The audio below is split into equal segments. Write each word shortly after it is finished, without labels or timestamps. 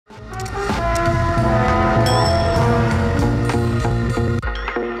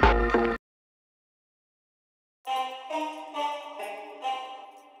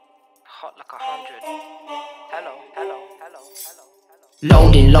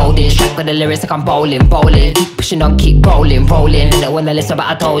loading. Strike with the lyrics like I'm bowling, bowling. Keep pushing on, keep rolling, rolling. And when I listen, but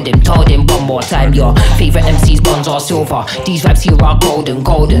I told him one more time. Your favorite MC's bonds are silver. These vibes here are golden,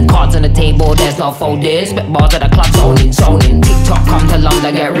 golden. Cards on the table, there's no folding. Spit bars at the club, zoning, zoning. TikTok come to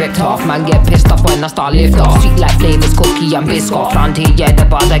London, get ripped off. Man get pissed off when I start lift off. Sweet like flavors, cookie and biscuit. Planty, yeah, the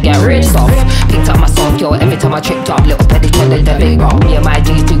bars I get rinsed off. Picked up my song, yo, every time I tripped up. Little petty trending the big rock. Me and my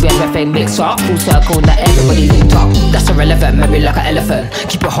G's do everything mix up. Full circle, that everybody linked up. That's irrelevant, memory like an elephant.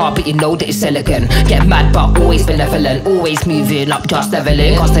 Keep it hard, but you know that it's elegant. Get mad, but always benevolent. Always moving up, just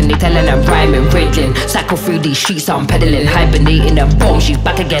leveling. Constantly telling them rhyming, riddling. Cycle through these streets, I'm pedaling. Hibernating and boom, she's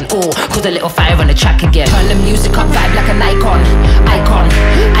back again. Oh, cause a little fire on the track again. Turn the music up, vibe like an icon. Icon,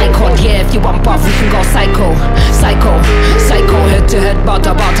 icon, yeah, if you want buff, we can go psycho. Psycho, psycho, head to head, bout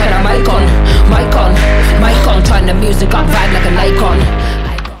to bout, turn the mic on. Mic on, mic on. Turn the music up, vibe like an icon.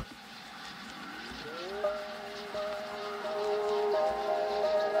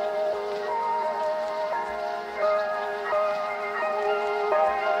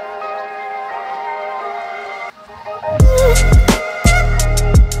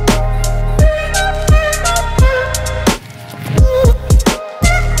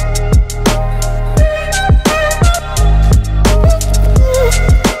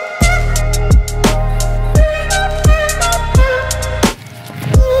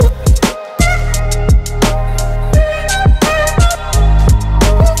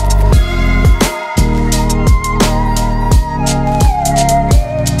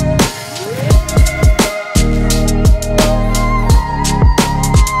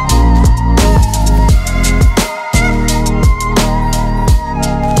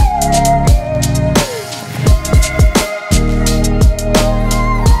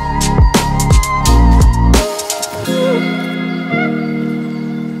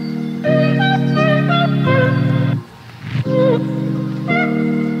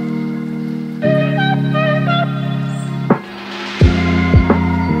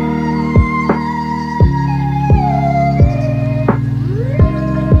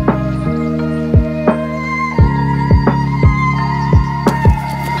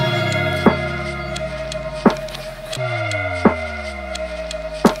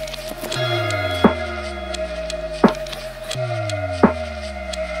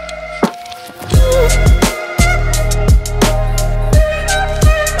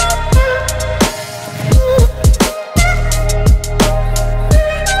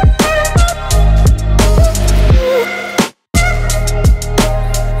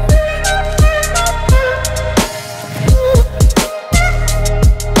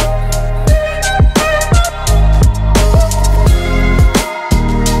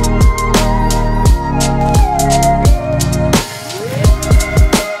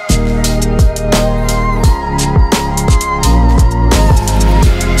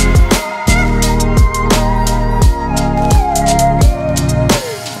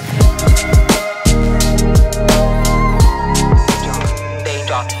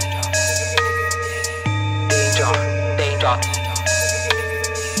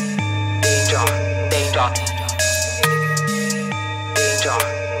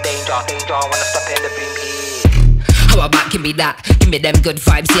 How about give me that? Give me them good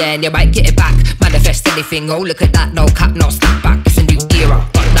vibes, yeah, and you might get it back. Manifest anything, oh look at that. No cap, no snap back. It's a new era.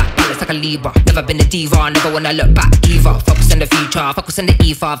 Got that balance like a Libra. Never been a diva, never wanna look back either. Focus on the future, focus on the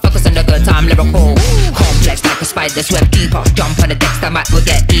ether, focus on the good time, lyrical. Complex like a spider, swim deeper. Jump on the decks, that might will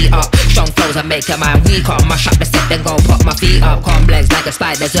get eat up. Strong flows and make your mind weaker. Mash up the set, then go put my feet up. Complex like a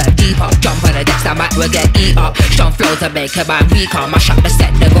spider, swim deeper. Jump on the decks, that might will get eat up. Strong flows and make your mind weaker. Mash up the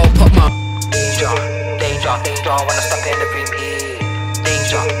set, then go put my danger, danger, danger, wanna stop in the repeat.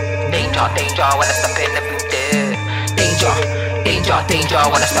 Danger, danger, danger, wanna stop in the room. Danger, danger, danger,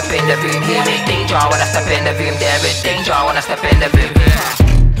 wanna stop in the room. Here is danger, wanna stop in the room. There is danger, wanna stop in the room.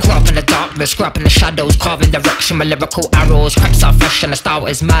 Grew up in the darkness, grew up in the shadows, carving direction with lyrical arrows. Cracks are fresh and the style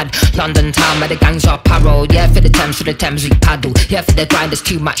is mad. London town where the gangs are paro. Yeah, for the Thames we paddle. Yeah, for the grind there's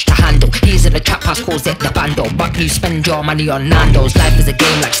too much to handle. He's in the trap house, calls it the bando. But you spend your money on Nando's. Life is a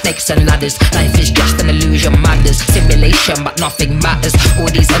game like snakes and ladders. Life is just an illusion, madness. Simulation, but nothing matters. All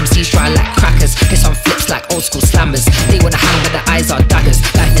these MCs try like crackers. Hit on flips like old school slammers. They wanna hang but their eyes are daggers.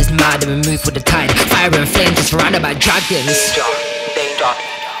 Life is mad and we move with the tide. Fire and flame just surrounded by dragons. Danger, danger.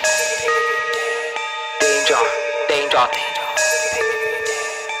 Danger, danger,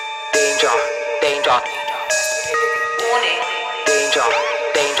 danger, danger, warning, danger,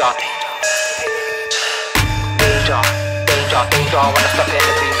 danger, danger, danger, danger, wanna stop in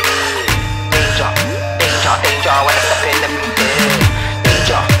the room. Danger, danger, danger, wanna stop in the room.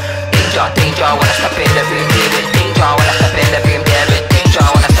 Danger, danger, danger, wanna stop in the room. Danger, wanna stop in the room. Danger,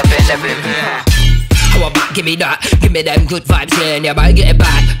 wanna stop give me that. Give me them good vibes, yeah, and you might get it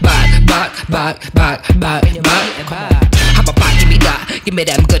back. Have a back, give me that. Give me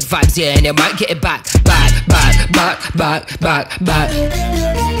them good vibes, yeah, and you might get it back.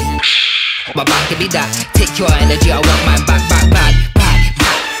 My back, give me that. Take your energy, I want mine back.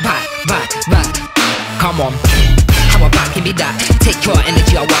 Come on. How about give me that? Take your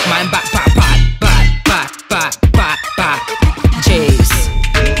energy, I want mine back. Jeez.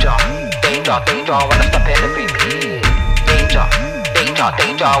 Danger, wanna step in the beat. Danger,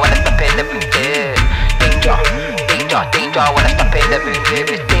 wanna step in the beat. Danger, wanna step in the beat.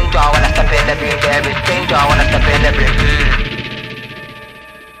 Danger, wanna step in the beat. Danger, wanna step in the beat.